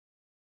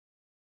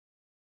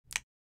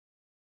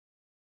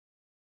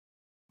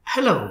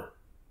Hello!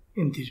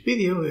 In this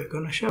video we are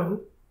going to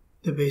show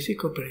the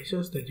basic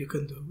operations that you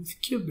can do with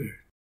KubeVirt.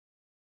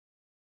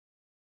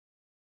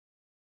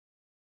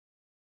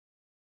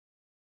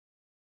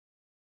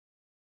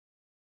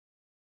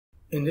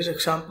 In this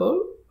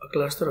example, a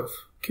cluster of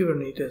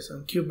Kubernetes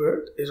and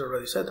KubeVirt is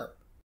already set up.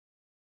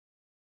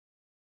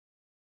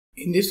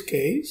 In this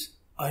case,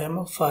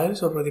 IAML file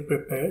is already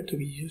prepared to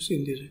be used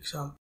in this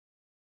example.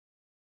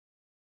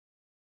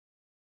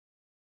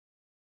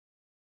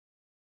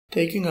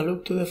 Taking a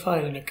look to the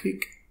file in a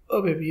quick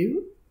overview,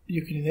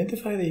 you can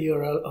identify the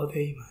URL of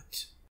the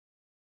image.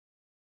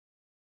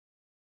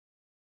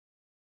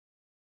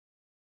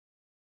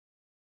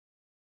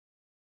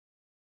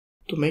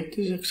 To make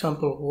this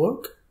example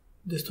work,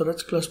 the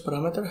storage class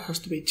parameter has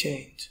to be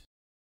changed.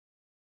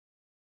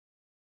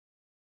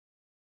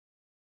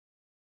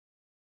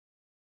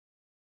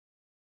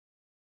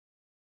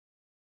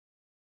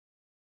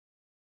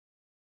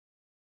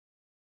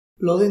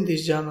 Loading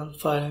this YAML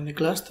file in the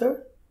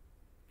cluster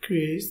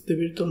creates the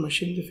virtual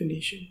machine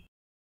definition.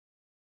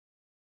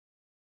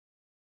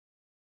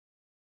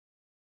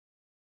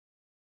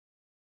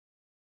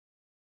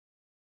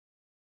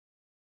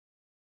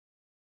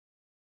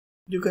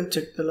 You can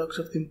check the logs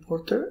of the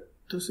importer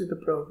to see the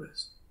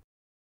progress.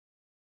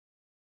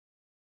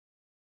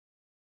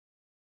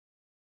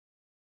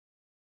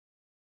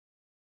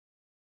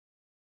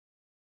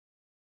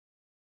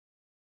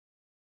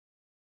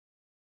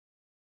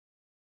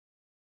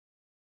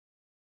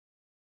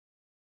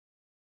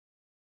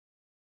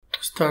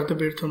 To start the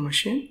virtual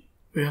machine,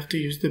 we have to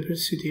use the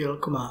virtctl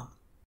command.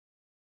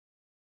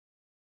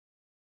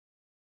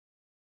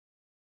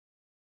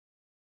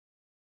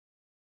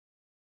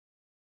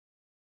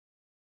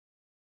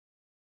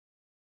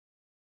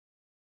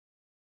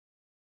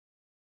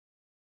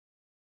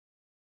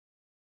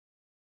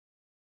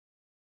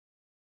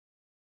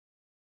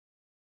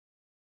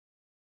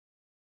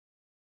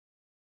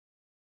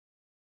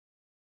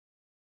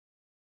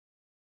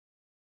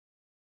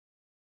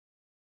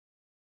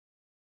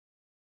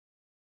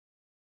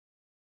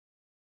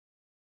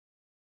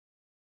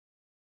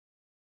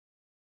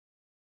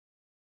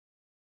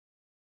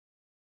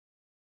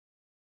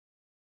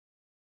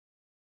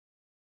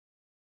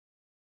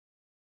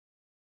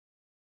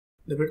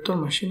 The virtual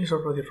machine is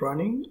already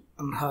running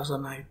and has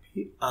an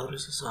IP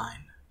address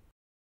assigned.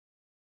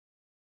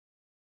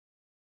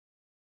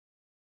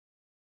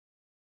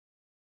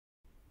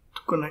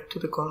 To connect to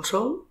the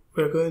console,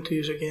 we are going to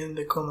use again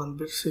the command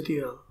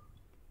virtctl.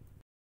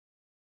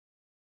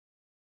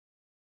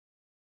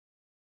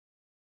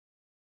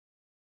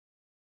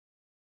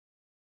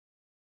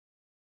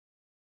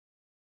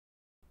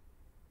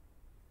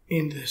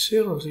 In the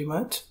zeros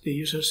image, the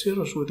user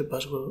zeros with the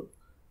password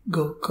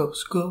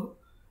go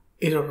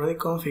is already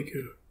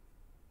configured.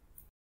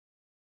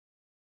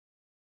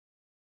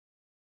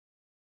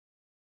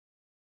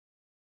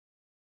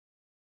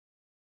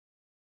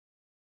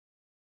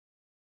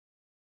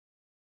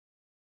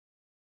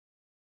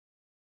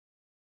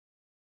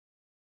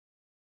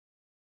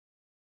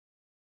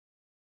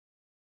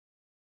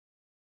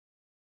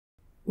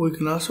 We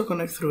can also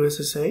connect through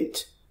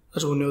SSH,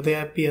 as we know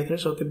the IP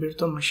address of the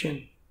virtual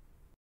machine.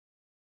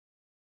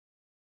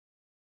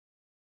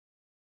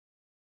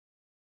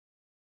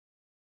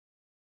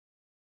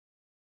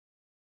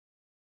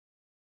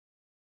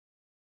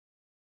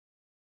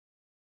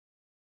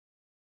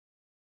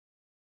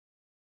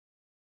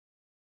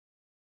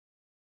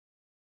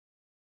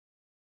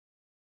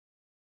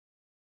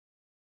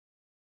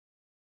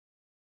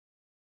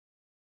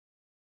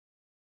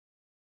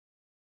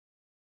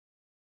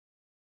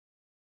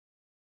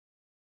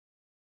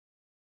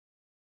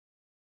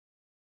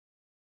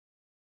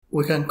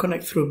 We can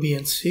connect through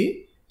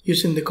VNC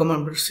using the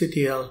command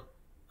virtctl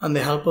and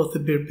the help of the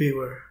Virt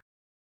viewer.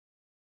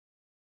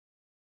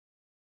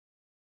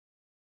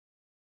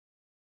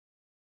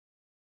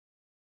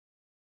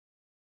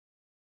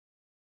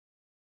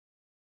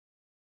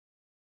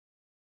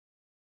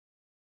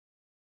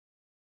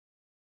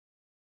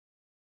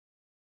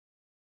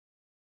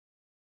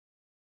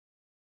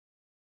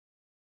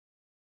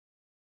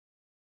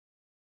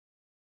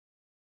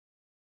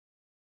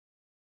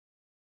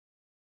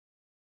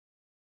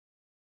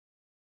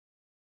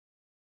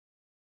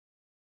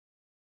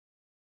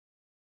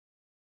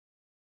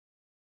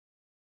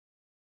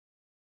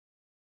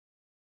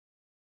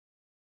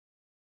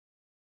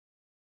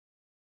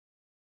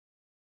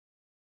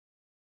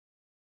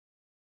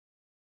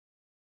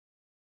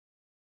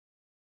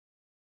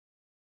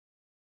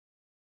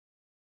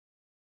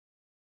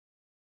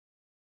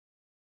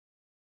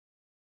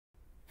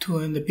 To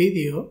end the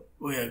video,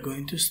 we are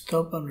going to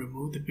stop and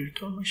remove the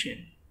virtual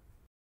machine.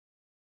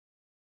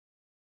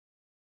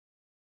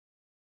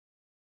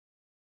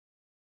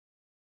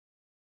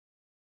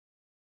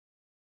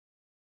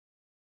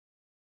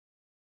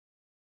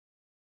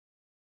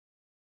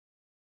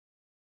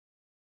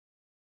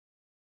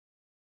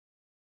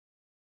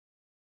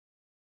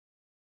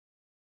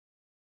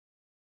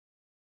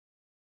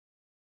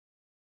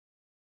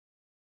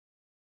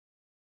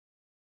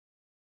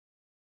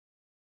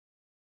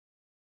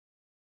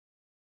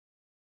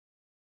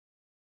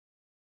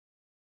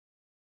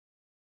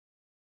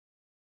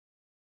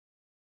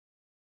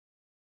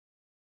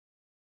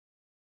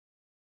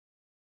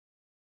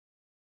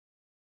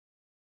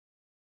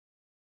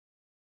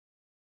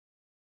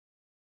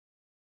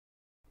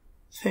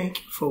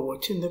 Thank you for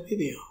watching the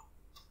video.